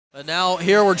And now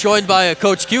here we're joined by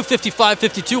Coach Q,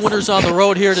 55-52 winners on the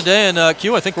road here today. And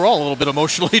Q, I think we're all a little bit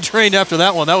emotionally drained after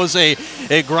that one. That was a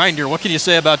grinder. What can you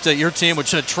say about your team,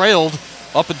 which trailed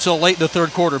up until late in the third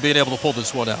quarter, being able to pull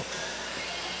this one out?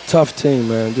 Tough team,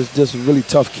 man. Just really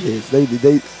tough kids.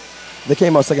 They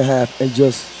came out second half and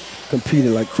just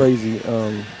competed like crazy.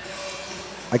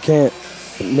 I can't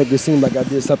make it seem like I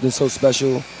did something so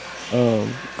special.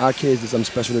 Our kids did something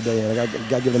special today, and I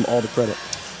got to give them all the credit.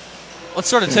 Let's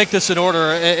sort of take this in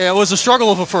order. It was a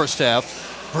struggle of a first half.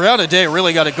 Brianna Day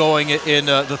really got it going in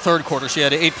the third quarter. She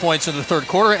had 8 points in the third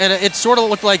quarter, and it sort of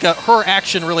looked like her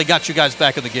action really got you guys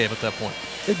back in the game at that point.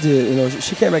 It did. You know,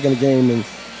 she came back in the game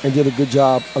and did a good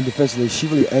job defensively. She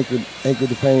really anchored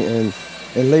the paint,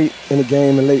 and late in the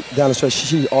game and late down the stretch,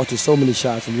 she altered so many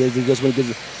shots, and they just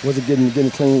wasn't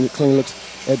getting clean looks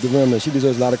at the rim, and she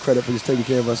deserves a lot of credit for just taking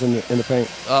care of us in the paint.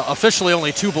 Officially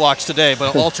only 2 blocks today,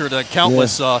 but altered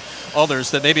countless others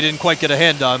that maybe didn't quite get a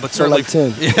hand on, but certainly, like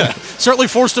 10. Yeah, certainly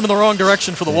forced them in the wrong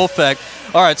direction for the Wolfpack.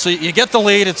 All right, so you get the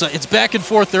lead. It's back and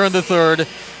forth there in the third.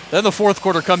 Then the fourth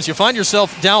quarter comes. You find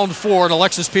yourself down 4, and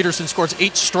Alexis Peterson scores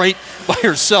 8 straight by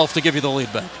herself to give you the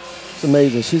lead back. It's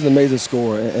amazing. She's an amazing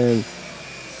scorer, and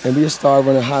we just started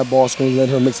running high ball screens, let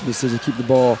her make some decisions, keep the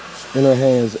ball in her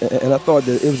hands. And I thought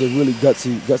that it was a really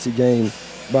gutsy game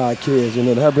by our kids. You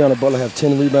know, to have Brianna Butler have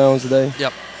 10 rebounds today.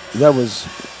 Yep. That was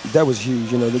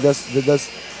huge. You know,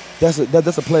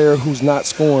 that's a player who's not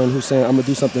scoring, who's saying, I'm gonna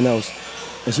do something else.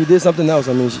 And she did something else.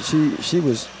 I mean, she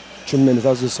was tremendous. I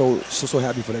was just so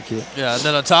happy for that kid. Yeah, and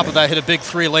then on top of that, hit a big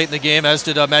 3 late in the game, as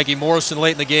did Maggie Morrison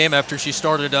late in the game after she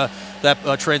started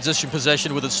that transition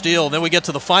possession with a steal. And then we get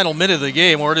to the final minute of the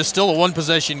game, where it is still a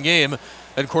 1-possession game,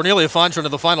 and Cornelia Fondren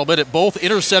in the final minute both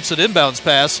intercepts an inbounds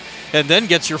pass and then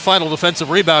gets your final defensive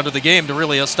rebound of the game to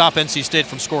really stop NC State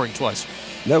from scoring twice.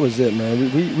 That was it, man.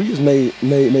 We just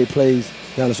made plays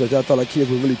down the stretch. I thought our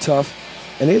kids were really tough,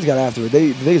 and they just got after it.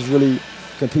 They just really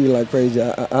competed like crazy.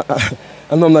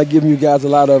 I know I'm not giving you guys a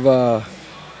lot of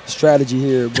strategy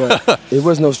here, but it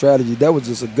was no strategy. That was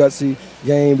just a gutsy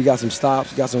game. We got some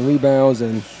stops, got some rebounds,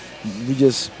 and we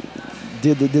just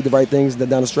did the right things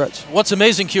down the stretch. What's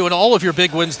amazing, Q, in all of your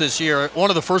big wins this year, one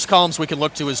of the first columns we can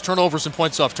look to is turnovers and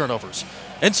points off turnovers.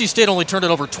 NC State only turned it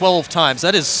over 12 times.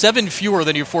 That is 7 fewer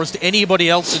than you forced anybody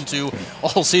else into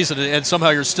all season, and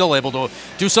somehow you're still able to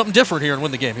do something different here and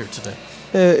win the game here today.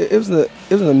 Yeah, it was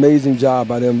an amazing job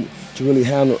by them to really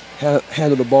handle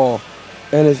the ball,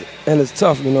 and it's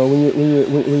tough, you know,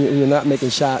 when you're not making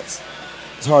shots.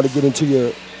 It's hard to get into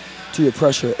your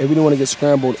pressure, and we didn't want to get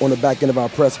scrambled on the back end of our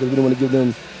press because we didn't want to give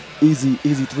them easy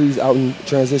threes out in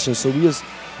transition. So we just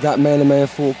got man-to-man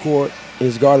full court, and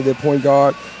just guarded their point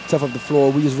guard, tough up the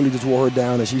floor. We just really wore her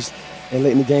down, and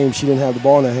late in the game she didn't have the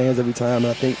ball in her hands every time, and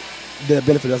I think that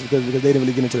benefited us because they didn't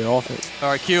really get into their offense. All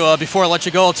right, Q, before I let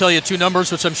you go, I'll tell you 2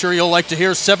 numbers, which I'm sure you'll like to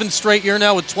hear. 7th straight year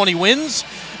now with 20 wins,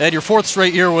 and your 4th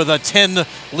straight year with 10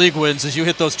 league wins as you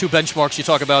hit those 2 benchmarks you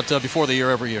talk about before the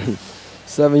year every year.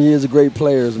 7 years of great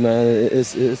players, man.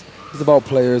 It's about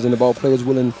players, and about players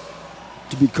willing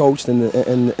to be coached and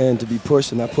to be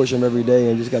pushed, and I push them every day,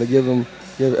 and just got to give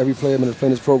every player in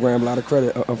this program a lot of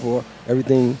credit for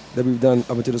everything that we've done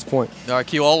up until this point. All right,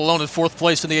 Q, all alone in 4th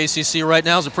place in the ACC right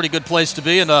now is a pretty good place to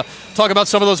be. And talk about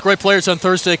some of those great players on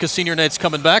Thursday because Senior Nate's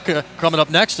coming up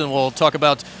next, and we'll talk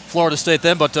about Florida State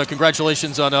then. But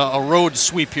congratulations on a road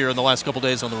sweep here in the last couple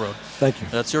days on the road. Thank you.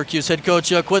 That's Syracuse head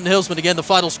coach Quentin Hillsman. Again, the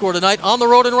final score tonight on the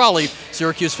road in Raleigh,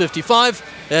 Syracuse 55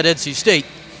 and NC State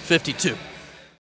 52.